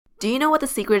Do you know what the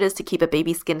secret is to keep a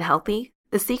baby's skin healthy?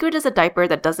 The secret is a diaper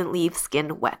that doesn't leave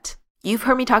skin wet. You've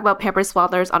heard me talk about Pampers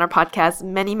Swaddlers on our podcast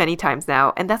many times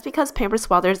now, and that's because Pampers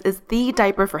Swaddlers is the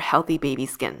diaper for healthy baby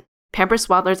skin. Pampers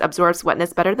Swaddlers absorbs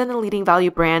wetness better than the leading value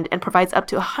brand and provides up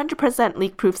to 100%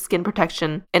 leak-proof skin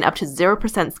protection and up to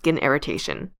 0% skin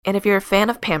irritation. And if you're a fan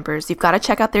of Pampers, you've got to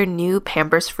check out their new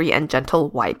Pampers Free and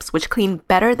Gentle wipes, which clean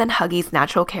better than Huggies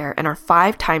Natural Care and are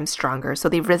 5 times stronger, so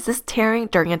they resist tearing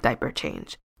during a diaper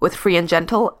change. With Free and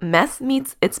Gentle, mess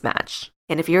meets its match.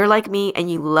 And if you're like me and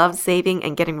you love saving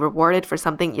and getting rewarded for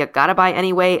something you gotta buy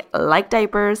anyway, like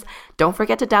diapers, don't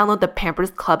forget to download the Pampers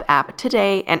Club app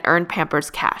today and earn Pampers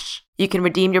Cash. You can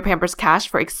redeem your Pampers Cash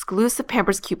for exclusive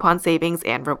Pampers coupon savings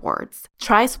and rewards.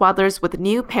 Try Swaddlers with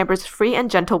new Pampers Free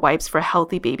and Gentle wipes for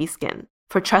healthy baby skin.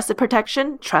 For trusted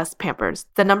protection, trust Pampers,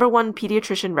 the #1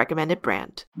 pediatrician recommended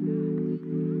brand.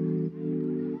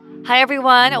 Hi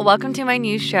everyone, welcome to my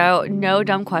new show, No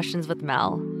Dumb Questions with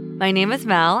Mel. My name is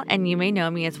Mel, and you may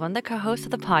know me as one of the co-hosts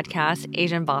of the podcast,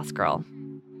 Asian Boss Girl.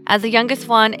 As the youngest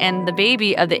one and the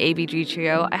baby of the ABG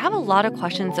trio, I have a lot of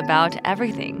questions about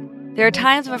everything. There are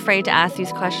times I'm afraid to ask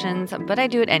these questions, but I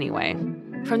do it anyway.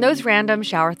 From those random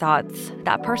shower thoughts,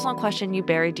 that personal question you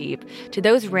bury deep, to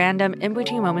those random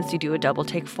in-between moments you do a double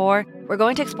take for, we're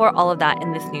going to explore all of that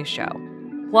in this new show.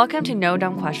 Welcome to No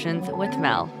Dumb Questions with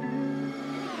Mel.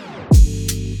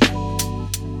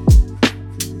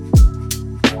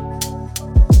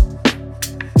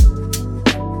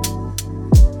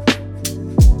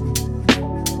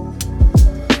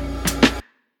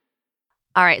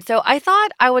 All right, so I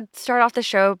thought I would start off the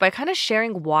show by kind of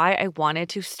sharing why I wanted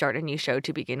to start a new show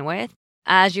to begin with.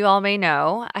 As you all may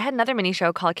know, I had another mini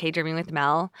show called K-Dreaming with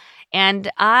Mel,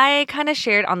 and I kind of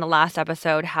shared on the last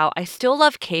episode how I still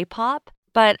love K-pop,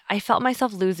 but I felt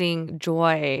myself losing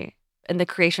joy in the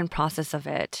creation process of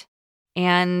it.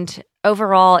 And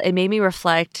overall, it made me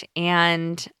reflect,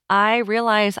 and I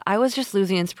realized I was just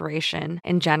losing inspiration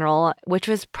in general, which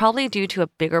was probably due to a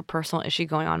bigger personal issue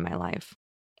going on in my life.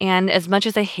 And as much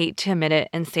as I hate to admit it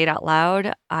and say it out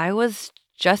loud, I was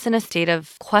just in a state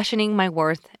of questioning my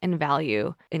worth and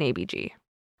value in ABG.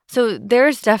 So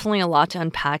there's definitely a lot to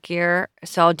unpack here.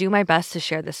 So I'll do my best to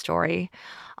share this story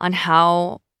on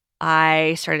how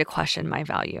I started to question my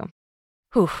value.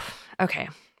 Okay.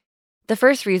 The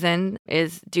first reason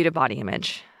is due to body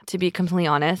image. To be completely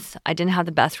honest, I didn't have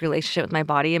the best relationship with my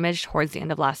body image towards the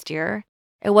end of last year.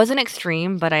 It wasn't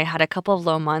extreme, but I had a couple of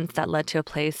low months that led to a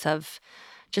place of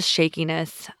just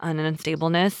shakiness and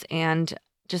unstableness, and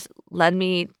just led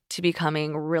me to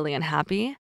becoming really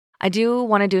unhappy. I do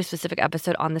want to do a specific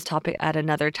episode on this topic at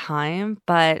another time,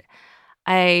 but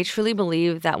I truly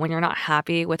believe that when you're not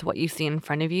happy with what you see in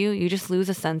front of you, you just lose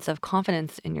a sense of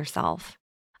confidence in yourself.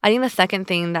 I think the second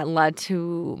thing that led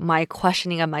to my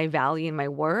questioning of my value and my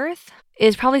worth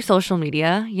is probably social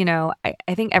media. You know,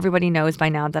 I think everybody knows by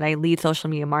now that I lead social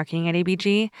media marketing at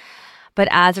ABG. But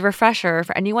as a refresher,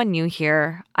 for anyone new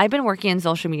here, I've been working in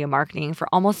social media marketing for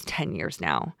almost 10 years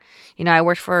now. You know, I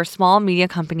worked for small media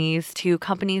companies to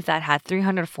companies that had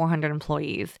 300 to 400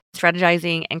 employees,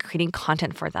 strategizing and creating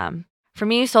content for them. For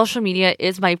me, social media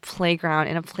is my playground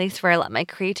and a place where I let my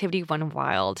creativity run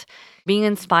wild. Being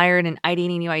inspired and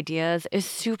ideating new ideas is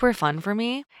super fun for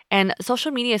me. And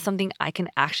social media is something I can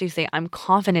actually say I'm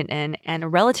confident in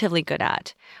and relatively good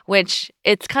at, which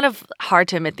it's kind of hard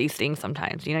to admit these things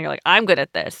sometimes. You know, you're like, I'm good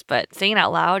at this, but saying it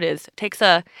out loud takes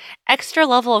a extra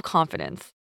level of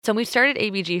confidence. So when we started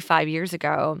ABG 5 years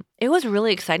ago, it was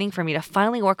really exciting for me to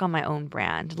finally work on my own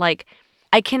brand. Like,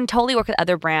 I can totally work with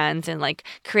other brands and like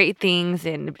create things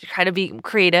and try to be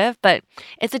creative, but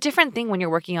it's a different thing when you're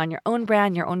working on your own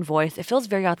brand, your own voice. It feels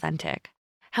very authentic.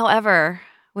 However,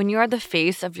 when you are the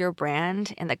face of your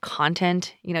brand and the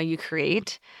content, you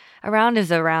create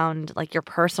is around like your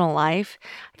personal life,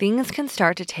 things can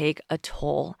start to take a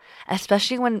toll,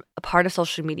 especially when a part of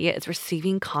social media is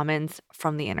receiving comments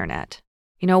from the internet.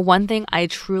 One thing I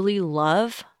truly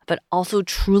love but also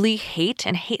truly hate,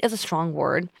 and hate is a strong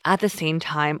word, at the same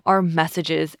time, are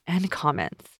messages and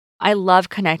comments. I love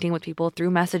connecting with people through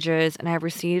messages, and I've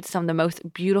received some of the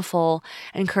most beautiful,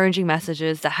 encouraging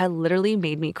messages that have literally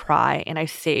made me cry, and I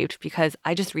saved because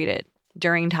I just read it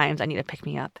during times I need to pick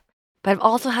me up. But I've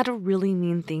also had really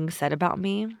mean things said about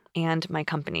me and my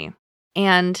company.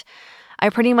 And I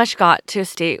pretty much got to a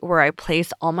state where I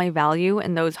placed all my value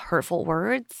in those hurtful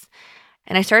words.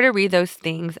 And I started to read those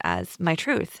things as my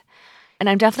truth. And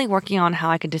I'm definitely working on how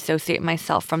I could dissociate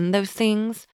myself from those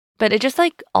things. But it just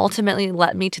ultimately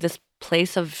led me to this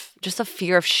place of just a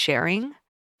fear of sharing.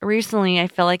 Recently, I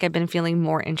feel like I've been feeling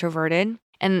more introverted.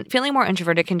 And feeling more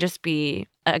introverted can just be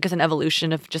I guess, an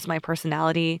evolution of just my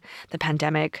personality, the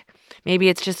pandemic. Maybe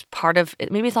it's just part of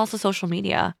it. Maybe it's also social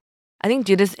media. I think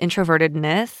due to this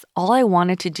introvertedness, all I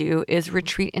wanted to do is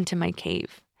retreat into my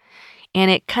cave. And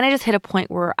it kind of just hit a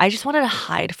point where I just wanted to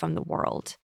hide from the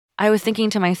world. I was thinking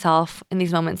to myself in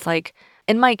these moments, like,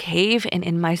 in my cave and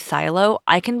in my silo,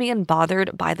 I can be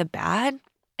unbothered by the bad.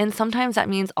 And sometimes that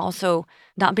means also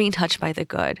not being touched by the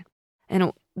good.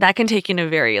 And that can take you in a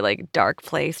very like dark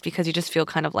place because you just feel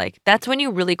kind of like, that's when you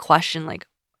really question like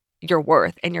your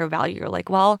worth and your value. You're like,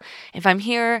 well, if I'm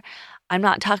here, I'm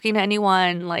not talking to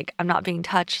anyone, like I'm not being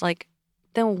touched, like,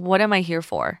 then what am I here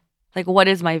for? Like, what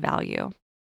is my value?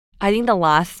 I think the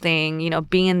last thing,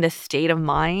 being in this state of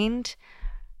mind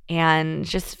and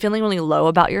just feeling really low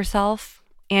about yourself.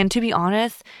 And to be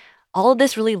honest, all of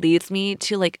this really leads me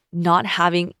to like not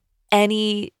having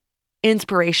any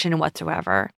inspiration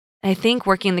whatsoever. And I think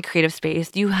working in the creative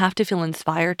space, you have to feel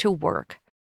inspired to work.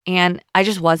 And I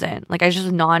just wasn't. Like, I was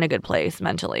just not in a good place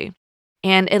mentally.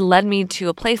 And it led me to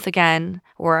a place again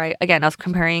where I was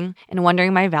comparing and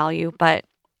wondering my value, but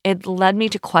it led me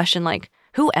to question like,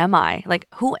 who am I? Like,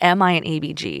 who am I in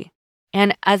ABG?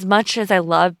 And as much as I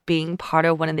love being part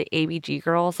of one of the ABG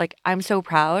girls, like I'm so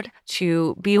proud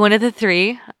to be one of the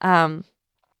three.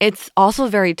 It's also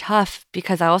very tough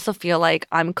because I also feel like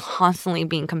I'm constantly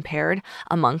being compared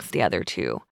amongst the other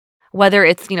two. Whether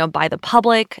it's, by the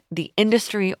public, the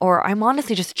industry, or I'm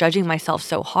honestly just judging myself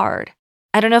so hard.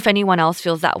 I don't know if anyone else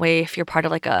feels that way if you're part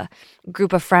of like a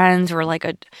group of friends or like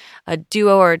a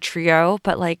duo or a trio,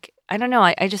 but like, I don't know.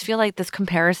 I just feel like this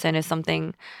comparison is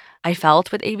something I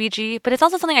felt with ABG, but it's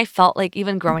also something I felt like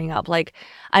even growing up. Like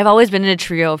I've always been in a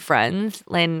trio of friends,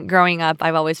 and growing up,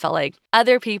 I've always felt like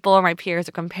other people or my peers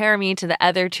would compare me to the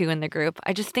other two in the group.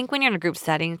 I just think when you're in a group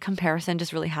setting, comparison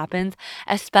just really happens,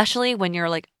 especially when you're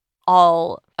like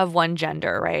all of one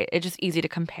gender, right? It's just easy to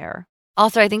compare.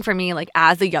 Also, I think for me, like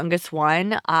as the youngest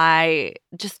one, I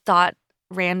just thought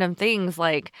random things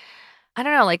like, I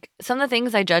don't know, like some of the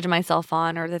things I judge myself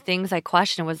on or the things I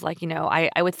question was like,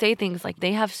 I would say things like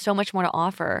they have so much more to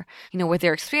offer, with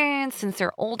their experience since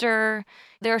they're older.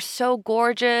 They're so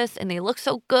gorgeous and they look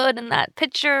so good in that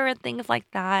picture and things like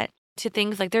that. To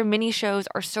things like their mini shows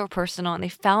are so personal and they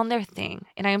found their thing.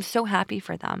 And I am so happy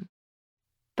for them.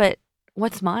 But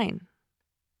what's mine?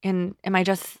 And am I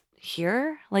just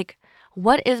here? Like,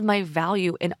 what is my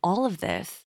value in all of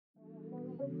this?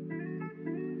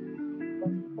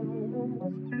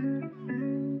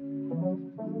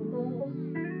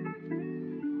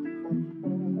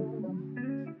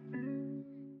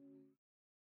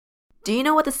 Do you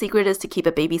know what the secret is to keep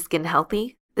a baby's skin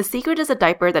healthy? The secret is a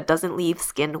diaper that doesn't leave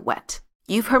skin wet.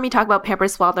 You've heard me talk about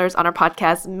Pampers Swaddlers on our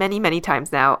podcast many, many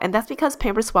times now, and that's because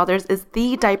Pampers Swaddlers is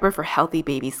the diaper for healthy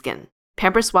baby skin.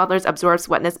 Pampers Swaddlers absorbs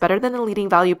wetness better than the leading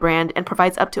value brand and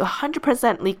provides up to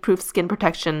 100% leak-proof skin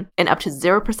protection and up to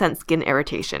 0% skin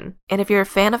irritation. And if you're a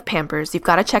fan of Pampers, you've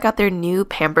got to check out their new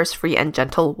Pampers Free and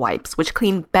Gentle wipes, which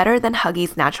clean better than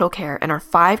Huggies Natural Care and are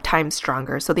 5 times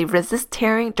stronger, so they resist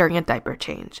tearing during a diaper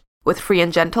change. With Free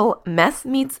and Gentle, mess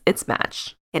meets its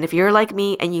match. And if you're like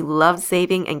me and you love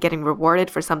saving and getting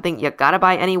rewarded for something you gotta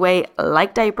buy anyway,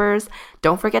 like diapers,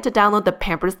 don't forget to download the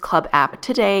Pampers Club app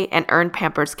today and earn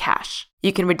Pampers Cash.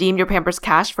 You can redeem your Pampers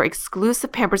Cash for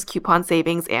exclusive Pampers coupon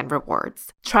savings and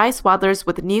rewards. Try Swaddlers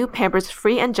with new Pampers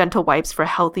Free and Gentle wipes for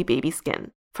healthy baby skin.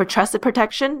 For trusted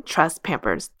protection, trust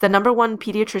Pampers, the #1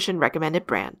 pediatrician recommended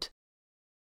brand.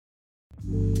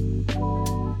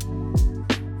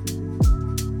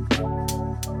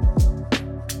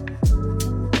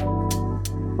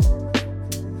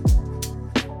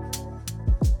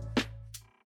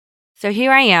 So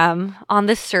here I am on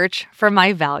the search for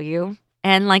my value.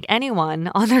 And like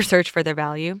anyone on their search for their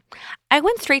value, I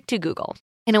went straight to Google.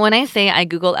 And when I say I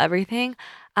Google everything,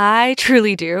 I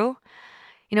truly do.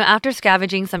 After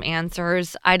scavenging some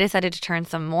answers, I decided to turn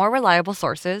some more reliable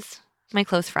sources, my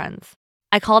close friends.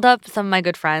 I called up some of my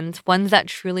good friends, ones that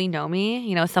truly know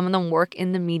me. Some of them work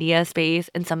in the media space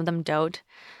and some of them don't.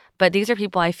 But these are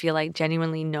people I feel like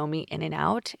genuinely know me in and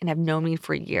out and have known me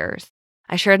for years.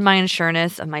 I shared my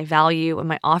sureness of my value, what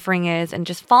my offering is, and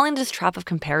just falling into this trap of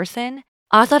comparison.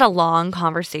 I also had a long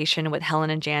conversation with Helen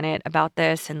and Janet about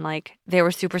this, and they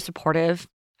were super supportive.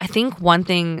 I think one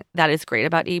thing that is great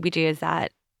about ABG is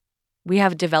that we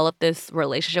have developed this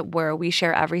relationship where we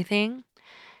share everything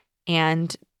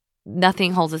and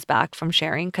nothing holds us back from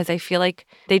sharing, because I feel like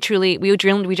we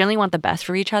generally want the best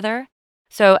for each other.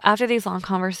 So after these long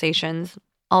conversations,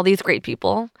 all these great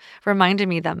people reminded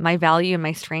me that my value and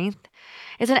my strength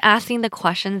isn't asking the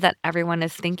questions that everyone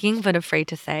is thinking but afraid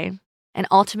to say. And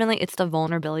ultimately, it's the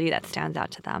vulnerability that stands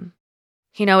out to them.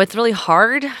 It's really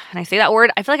hard, and I say that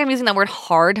word. I feel like I'm using that word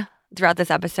hard throughout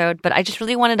this episode, but I just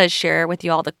really wanted to share with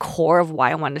you all the core of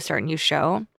why I wanted to start a new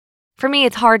show. For me,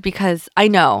 it's hard because I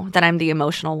know that I'm the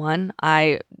emotional one.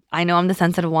 I know I'm the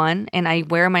sensitive one, and I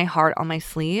wear my heart on my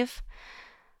sleeve.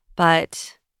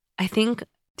 But I think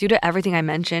due to everything I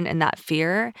mentioned and that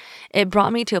fear, it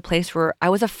brought me to a place where I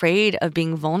was afraid of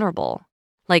being vulnerable.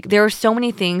 Like, there are so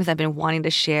many things I've been wanting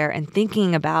to share and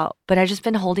thinking about, but I've just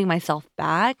been holding myself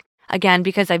back, again,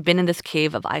 because I've been in this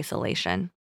cave of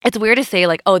isolation. It's weird to say,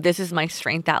 like, oh, this is my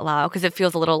strength out loud, because it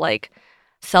feels a little like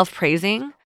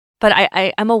self-praising. But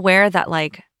I'm aware that,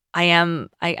 like,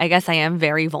 I guess I am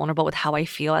very vulnerable with how I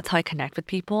feel. That's how I connect with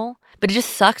people. But it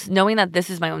just sucks knowing that this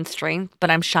is my own strength, but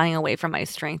I'm shying away from my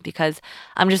strength because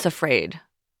I'm just afraid.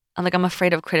 I'm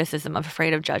afraid of criticism. I'm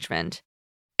afraid of judgment.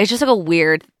 It's just like a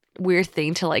weird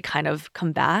thing to like kind of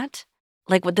combat.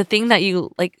 Like, what the thing that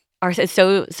you like is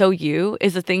so you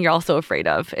is the thing you're also afraid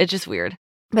of. It's just weird.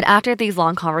 But after these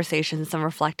long conversations and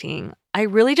reflecting, I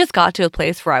really just got to a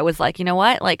place where I was like, you know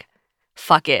what? Like,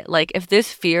 fuck it. Like, if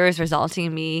this fear is resulting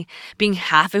in me being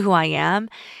half of who I am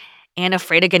and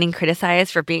afraid of getting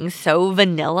criticized for being so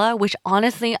vanilla, which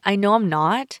honestly, I know I'm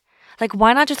not, like,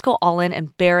 why not just go all in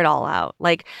and bear it all out?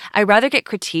 Like, I'd rather get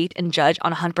critiqued and judged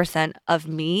on 100% of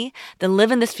me than live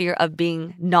in this fear of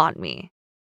being not me.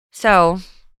 So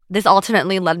this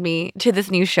ultimately led me to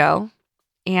this new show.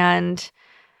 And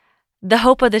the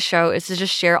hope of the show is to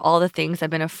just share all the things I've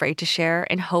been afraid to share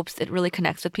in hopes it really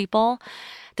connects with people,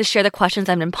 to share the questions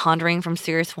I've been pondering, from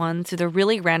serious ones to the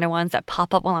really random ones that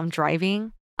pop up while I'm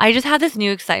driving. I just have this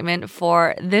new excitement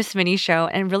for this mini show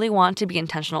and really want to be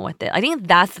intentional with it. I think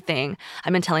that's the thing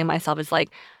I've been telling myself is like,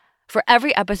 for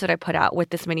every episode I put out with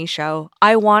this mini show,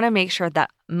 I want to make sure that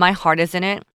my heart is in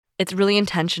it. It's really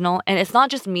intentional. And it's not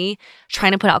just me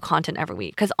trying to put out content every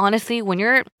week. Because honestly, when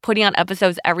you're putting out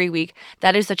episodes every week,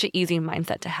 that is such an easy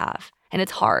mindset to have. And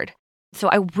it's hard. So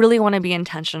I really want to be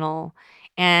intentional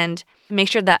and make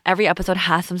sure that every episode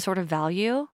has some sort of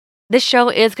value. This show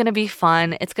is going to be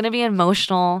fun. It's going to be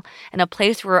emotional and a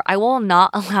place where I will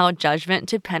not allow judgment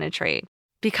to penetrate.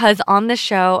 Because on this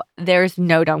show, there's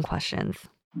no dumb questions.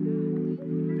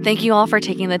 Thank you all for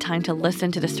taking the time to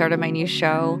listen to the start of my new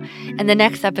show. In the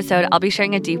next episode, I'll be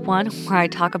sharing a deep one where I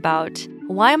talk about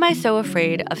why am I so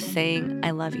afraid of saying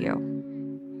I love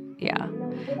you? Yeah,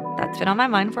 that's been on my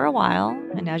mind for a while.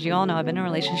 And as you all know, I've been in a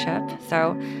relationship.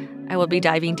 So I will be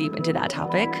diving deep into that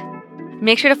topic.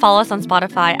 Make sure to follow us on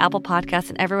Spotify, Apple Podcasts,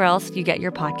 and everywhere else you get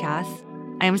your podcasts.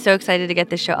 I am so excited to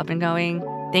get this show up and going.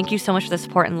 Thank you so much for the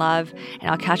support and love, and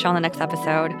I'll catch you on the next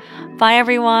episode. Bye,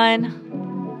 everyone.